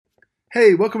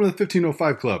Hey, welcome to the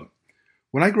 1505 Club.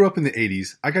 When I grew up in the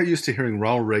 80s, I got used to hearing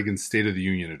Ronald Reagan's State of the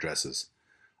Union addresses.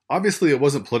 Obviously, it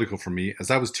wasn't political for me, as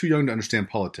I was too young to understand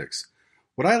politics.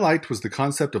 What I liked was the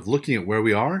concept of looking at where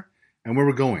we are and where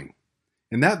we're going.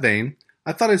 In that vein,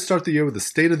 I thought I'd start the year with the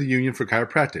State of the Union for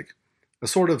Chiropractic, a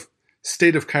sort of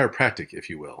state of chiropractic, if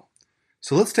you will.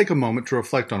 So let's take a moment to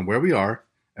reflect on where we are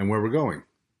and where we're going.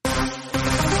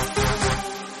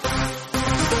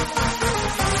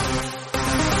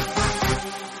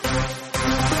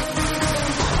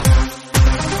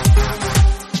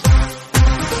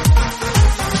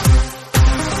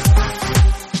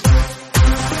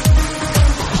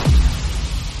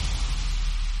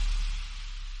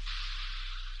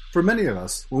 For many of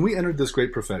us, when we entered this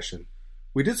great profession,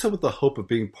 we did so with the hope of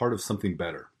being part of something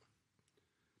better.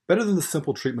 Better than the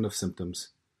simple treatment of symptoms,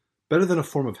 better than a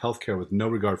form of healthcare with no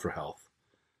regard for health,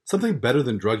 something better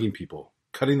than drugging people,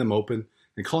 cutting them open,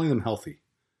 and calling them healthy.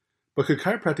 But could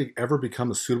chiropractic ever become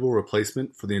a suitable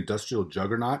replacement for the industrial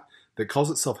juggernaut that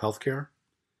calls itself healthcare?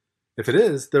 If it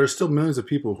is, there are still millions of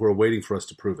people who are waiting for us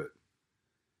to prove it.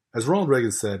 As Ronald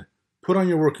Reagan said, "Put on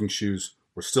your working shoes,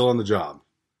 we're still on the job."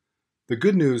 The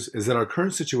good news is that our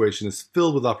current situation is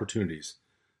filled with opportunities,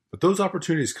 but those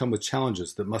opportunities come with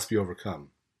challenges that must be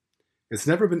overcome. It's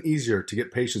never been easier to get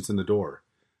patients in the door,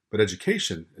 but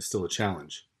education is still a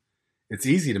challenge. It's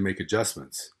easy to make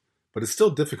adjustments, but it's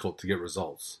still difficult to get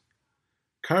results.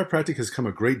 Chiropractic has come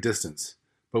a great distance,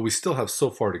 but we still have so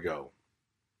far to go.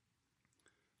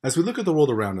 As we look at the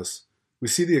world around us, we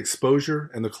see the exposure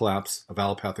and the collapse of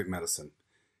allopathic medicine.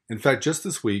 In fact, just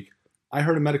this week, I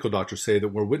heard a medical doctor say that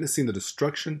we're witnessing the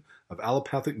destruction of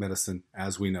allopathic medicine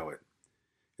as we know it.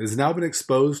 It has now been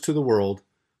exposed to the world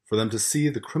for them to see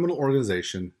the criminal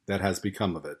organization that has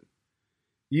become of it.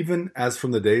 Even as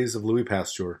from the days of Louis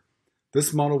Pasteur,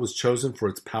 this model was chosen for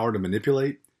its power to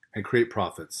manipulate and create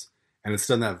profits, and it's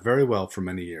done that very well for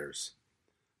many years.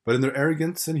 But in their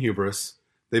arrogance and hubris,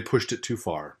 they pushed it too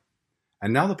far.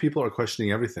 And now the people are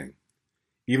questioning everything,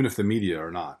 even if the media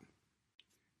are not.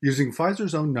 Using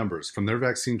Pfizer's own numbers from their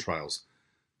vaccine trials,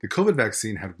 the COVID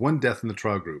vaccine had 1 death in the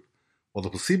trial group, while the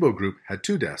placebo group had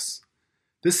 2 deaths.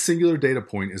 This singular data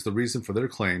point is the reason for their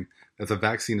claim that the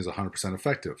vaccine is 100%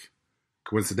 effective.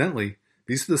 Coincidentally,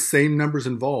 these are the same numbers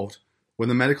involved when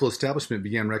the medical establishment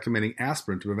began recommending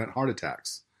aspirin to prevent heart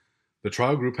attacks. The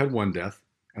trial group had 1 death,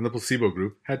 and the placebo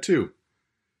group had 2.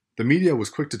 The media was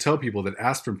quick to tell people that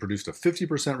aspirin produced a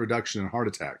 50% reduction in heart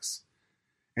attacks.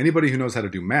 Anybody who knows how to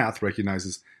do math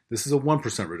recognizes this is a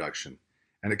 1% reduction,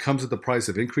 and it comes at the price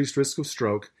of increased risk of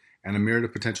stroke and a myriad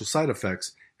of potential side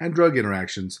effects and drug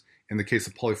interactions in the case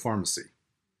of polypharmacy.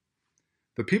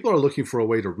 The people are looking for a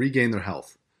way to regain their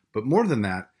health, but more than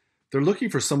that, they're looking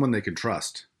for someone they can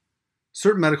trust.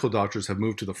 Certain medical doctors have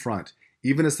moved to the front,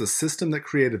 even as the system that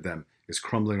created them is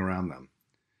crumbling around them.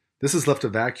 This has left a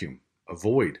vacuum, a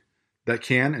void, that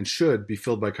can and should be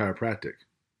filled by chiropractic.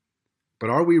 But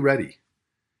are we ready?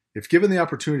 If given the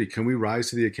opportunity, can we rise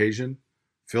to the occasion,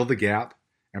 fill the gap,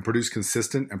 and produce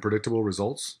consistent and predictable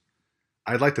results?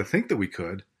 I'd like to think that we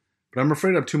could, but I'm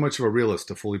afraid I'm too much of a realist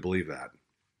to fully believe that.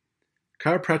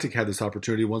 Chiropractic had this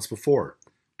opportunity once before,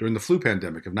 during the flu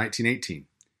pandemic of 1918.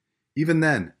 Even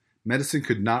then, medicine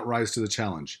could not rise to the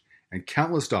challenge, and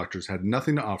countless doctors had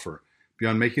nothing to offer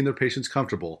beyond making their patients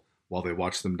comfortable while they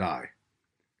watched them die.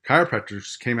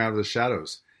 Chiropractors came out of the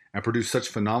shadows and produced such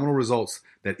phenomenal results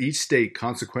that each state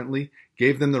consequently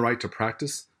gave them the right to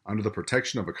practice under the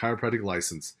protection of a chiropractic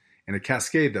license in a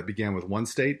cascade that began with 1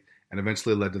 state and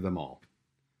eventually led to them all.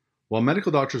 While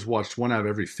medical doctors watched 1 out of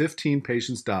every 15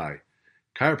 patients die,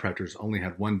 chiropractors only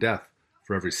had 1 death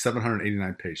for every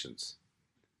 789 patients.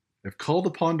 If called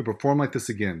upon to perform like this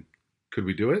again, could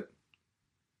we do it?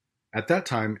 At that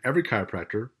time, every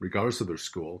chiropractor, regardless of their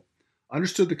school,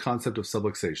 understood the concept of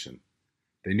subluxation.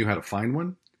 They knew how to find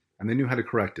one, and they knew how to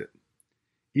correct it.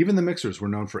 Even the mixers were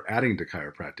known for adding to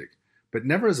chiropractic, but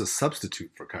never as a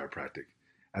substitute for chiropractic,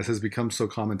 as has become so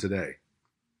common today.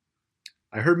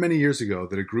 I heard many years ago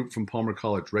that a group from Palmer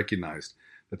College recognized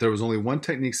that there was only 1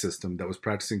 technique system that was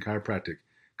practicing chiropractic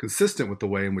consistent with the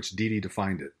way in which Dede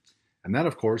defined it, and that,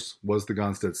 of course, was the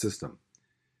Gonstead system.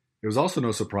 It was also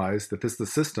no surprise that this is the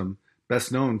system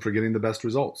best known for getting the best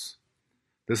results.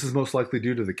 This is most likely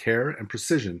due to the care and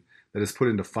precision that is put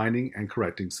into finding and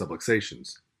correcting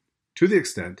subluxations, to the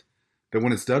extent that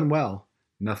when it's done well,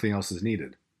 nothing else is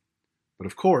needed. But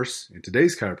of course, in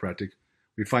today's chiropractic,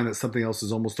 we find that something else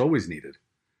is almost always needed.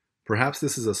 Perhaps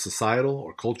this is a societal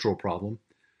or cultural problem,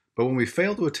 but when we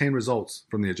fail to attain results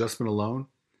from the adjustment alone,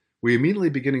 we immediately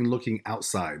begin looking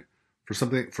outside for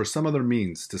some other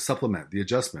means to supplement the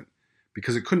adjustment,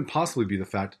 because it couldn't possibly be the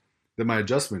fact that my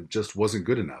adjustment just wasn't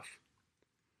good enough.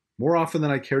 More often than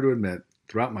I care to admit,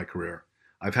 throughout my career,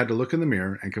 I've had to look in the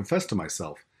mirror and confess to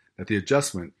myself that the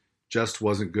adjustment just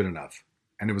wasn't good enough,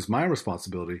 and it was my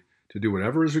responsibility to do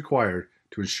whatever is required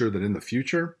to ensure that in the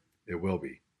future, it will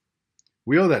be.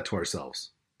 We owe that to ourselves,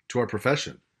 to our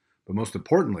profession, but most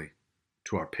importantly,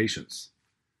 to our patients.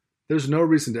 There's no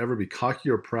reason to ever be cocky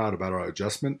or proud about our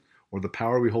adjustment or the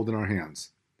power we hold in our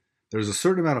hands. There's a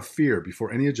certain amount of fear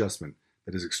before any adjustment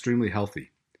that is extremely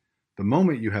healthy. The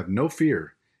moment you have no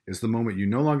fear is the moment you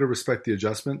no longer respect the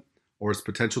adjustment or its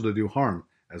potential to do harm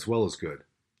as well as good.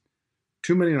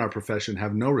 Too many in our profession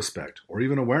have no respect or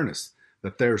even awareness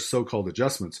that their so-called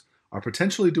adjustments are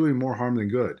potentially doing more harm than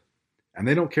good, and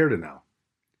they don't care to know.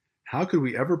 How could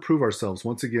we ever prove ourselves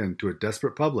once again to a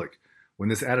desperate public when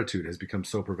this attitude has become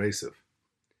so pervasive?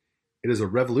 It is a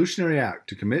revolutionary act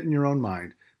to commit in your own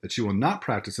mind that you will not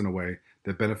practice in a way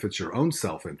that benefits your own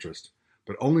self-interest,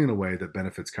 but only in a way that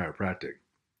benefits chiropractic.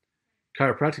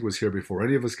 Chiropractic was here before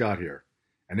any of us got here,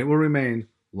 and it will remain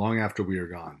long after we are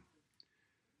gone.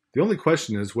 The only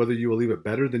question is whether you will leave it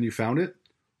better than you found it,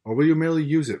 or will you merely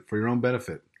use it for your own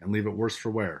benefit and leave it worse for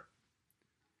wear?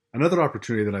 Another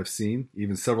opportunity that I've seen,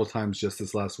 even several times just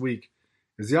this last week,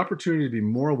 is the opportunity to be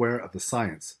more aware of the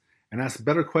science and ask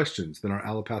better questions than our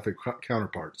allopathic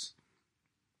counterparts.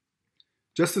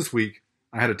 Just this week,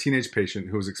 I had a teenage patient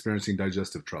who was experiencing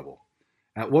digestive trouble.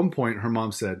 At one point, her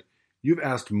mom said, "You've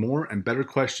asked more and better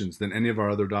questions than any of our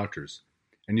other doctors,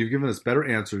 and you've given us better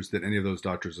answers than any of those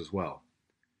doctors as well."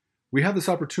 We have this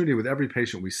opportunity with every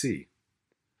patient we see.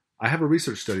 I have a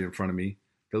research study in front of me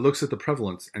that looks at the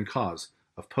prevalence and cause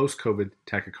of post-COVID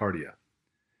tachycardia.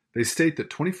 They state that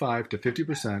 25 to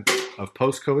 50% of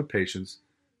post-COVID patients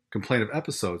complain of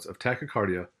episodes of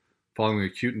tachycardia following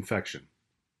acute infection.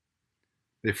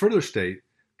 They further state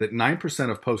that 9%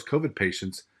 of post-COVID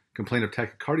patients complain of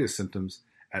tachycardia symptoms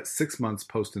at 6 months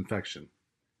post-infection.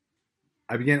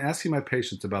 I began asking my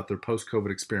patients about their post-COVID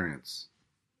experience.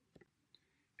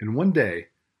 In one day,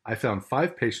 I found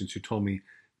 5 patients who told me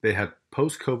they had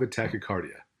post-COVID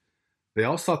tachycardia. They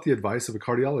all sought the advice of a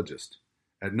cardiologist.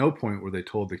 At no point were they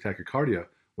told the tachycardia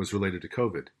was related to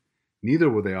COVID. Neither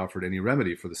were they offered any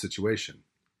remedy for the situation.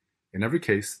 In every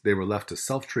case, they were left to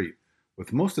self-treat,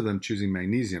 with most of them choosing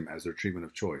magnesium as their treatment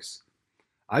of choice.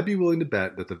 I'd be willing to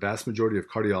bet that the vast majority of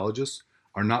cardiologists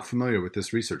are not familiar with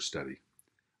this research study.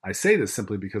 I say this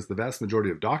simply because the vast majority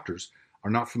of doctors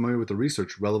are not familiar with the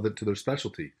research relevant to their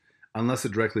specialty, unless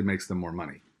it directly makes them more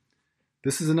money.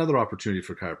 This is another opportunity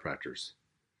for chiropractors.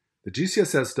 The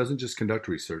GCSS doesn't just conduct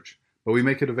research, but we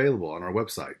make it available on our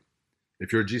website.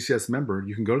 If you're a GCS member,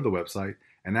 you can go to the website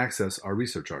and access our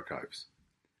research archives.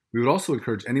 We would also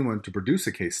encourage anyone to produce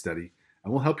a case study,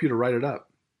 and we'll help you to write it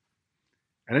up.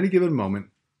 At any given moment,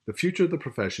 the future of the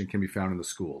profession can be found in the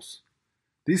schools.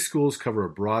 These schools cover a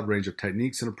broad range of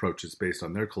techniques and approaches based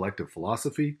on their collective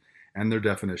philosophy and their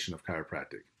definition of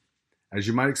chiropractic. As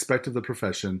you might expect of the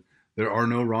profession, there are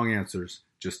no wrong answers,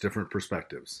 just different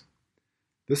perspectives.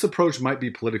 This approach might be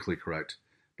politically correct,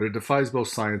 but it defies both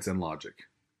science and logic.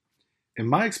 In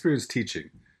my experience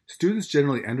teaching, students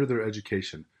generally enter their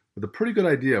education with a pretty good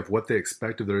idea of what they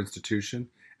expect of their institution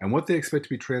and what they expect to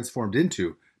be transformed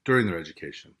into during their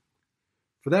education.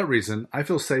 For that reason, I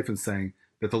feel safe in saying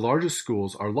that the largest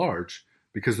schools are large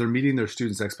because they're meeting their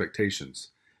students' expectations,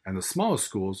 and the smallest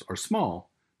schools are small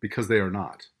because they are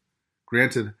not.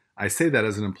 Granted, I say that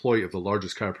as an employee of the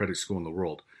largest chiropractic school in the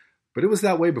world, but it was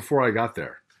that way before I got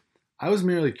there. I was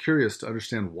merely curious to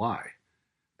understand why.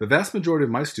 The vast majority of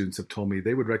my students have told me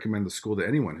they would recommend the school to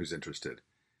anyone who's interested.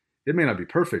 It may not be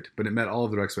perfect, but it met all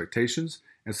of their expectations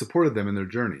and supported them in their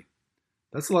journey.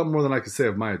 That's a lot more than I could say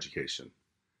of my education.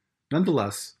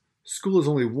 Nonetheless, school is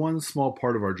only one small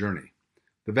part of our journey.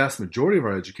 The vast majority of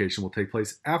our education will take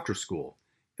place after school,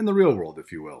 in the real world,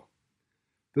 if you will.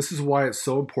 This is why it's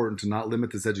so important to not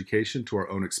limit this education to our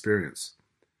own experience.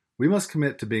 We must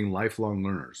commit to being lifelong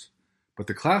learners, but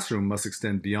the classroom must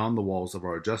extend beyond the walls of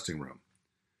our adjusting room.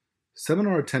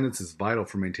 Seminar attendance is vital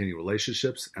for maintaining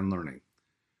relationships and learning,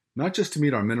 not just to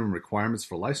meet our minimum requirements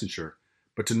for licensure,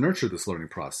 but to nurture this learning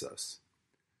process.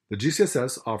 The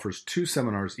GCSS offers 2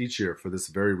 seminars each year for this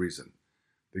very reason.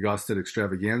 The Gosted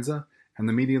Extravaganza and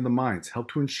the Meeting of the Minds help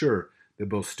to ensure that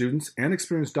both students and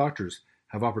experienced doctors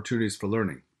have opportunities for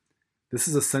learning. This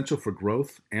is essential for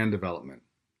growth and development.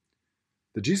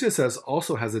 The GCSS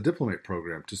also has a diplomate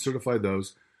program to certify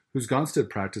those whose Gonstead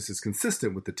practice is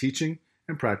consistent with the teaching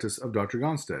and practice of Dr.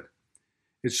 Gonstead.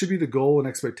 It should be the goal and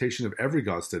expectation of every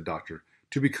Gonstead doctor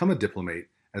to become a diplomate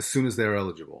as soon as they are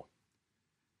eligible.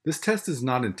 This test is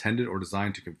not intended or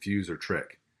designed to confuse or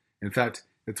trick. In fact,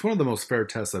 it's one of the most fair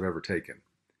tests I've ever taken.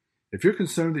 If you're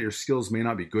concerned that your skills may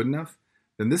not be good enough,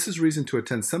 then this is reason to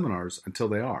attend seminars until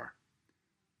they are.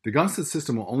 The Gonstead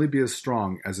system will only be as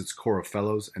strong as its core of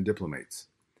fellows and diplomates.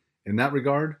 In that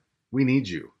regard, we need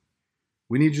you.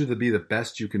 We need you to be the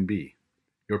best you can be.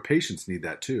 Your patients need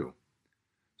that too.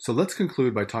 So let's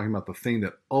conclude by talking about the thing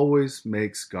that always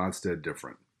makes Gonstead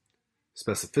different: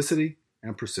 specificity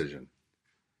and precision.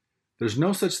 There's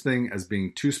no such thing as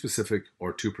being too specific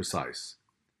or too precise.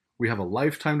 We have a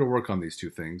lifetime to work on these two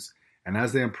things, and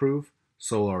as they improve,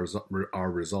 so are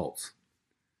our results.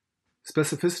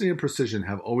 Specificity and precision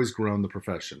have always grown the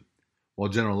profession, while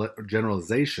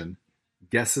generalization,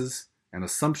 guesses, and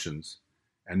assumptions,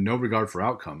 and no regard for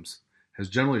outcomes, has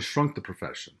generally shrunk the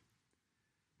profession.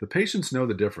 The patients know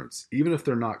the difference, even if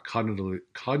they're not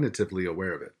cognitively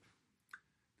aware of it.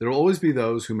 There will always be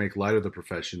those who make light of the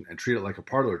profession and treat it like a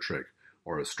parlor trick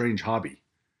or a strange hobby,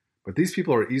 but these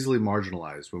people are easily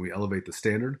marginalized when we elevate the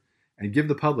standard and give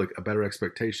the public a better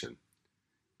expectation.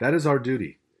 That is our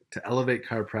duty, to elevate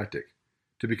chiropractic,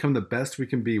 to become the best we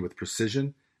can be with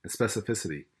precision and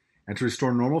specificity, and to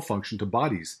restore normal function to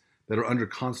bodies that are under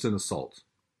constant assault.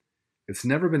 It's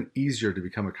never been easier to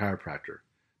become a chiropractor,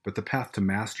 but the path to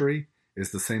mastery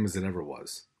is the same as it ever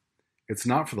was. It's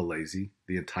not for the lazy,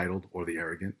 the entitled, or the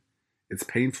arrogant. It's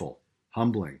painful,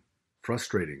 humbling,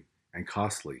 frustrating, and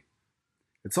costly.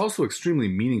 It's also extremely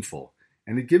meaningful,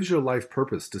 and it gives your life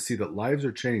purpose to see that lives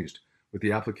are changed with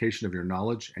the application of your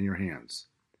knowledge and your hands.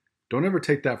 Don't ever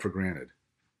take that for granted.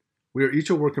 We are each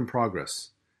a work in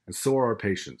progress, and so are our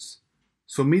patients.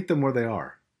 So meet them where they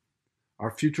are.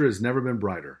 Our future has never been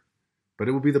brighter, but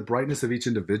it will be the brightness of each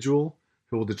individual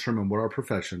who will determine what our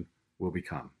profession will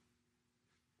become.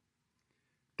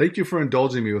 Thank you for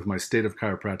indulging me with my State of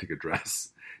Chiropractic address.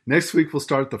 Next week, we'll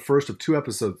start the first of a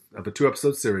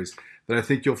two-episode series that I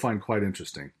think you'll find quite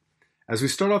interesting. As we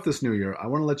start off this new year, I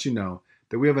want to let you know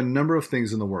that we have a number of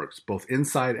things in the works, both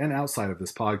inside and outside of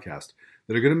this podcast,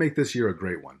 that are going to make this year a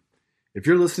great one. If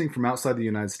you're listening from outside the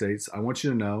United States, I want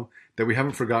you to know that we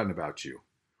haven't forgotten about you.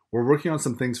 We're working on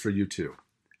some things for you too.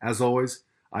 As always,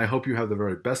 I hope you have the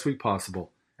very best week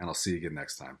possible, and I'll see you again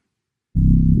next time.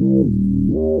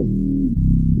 Whoa.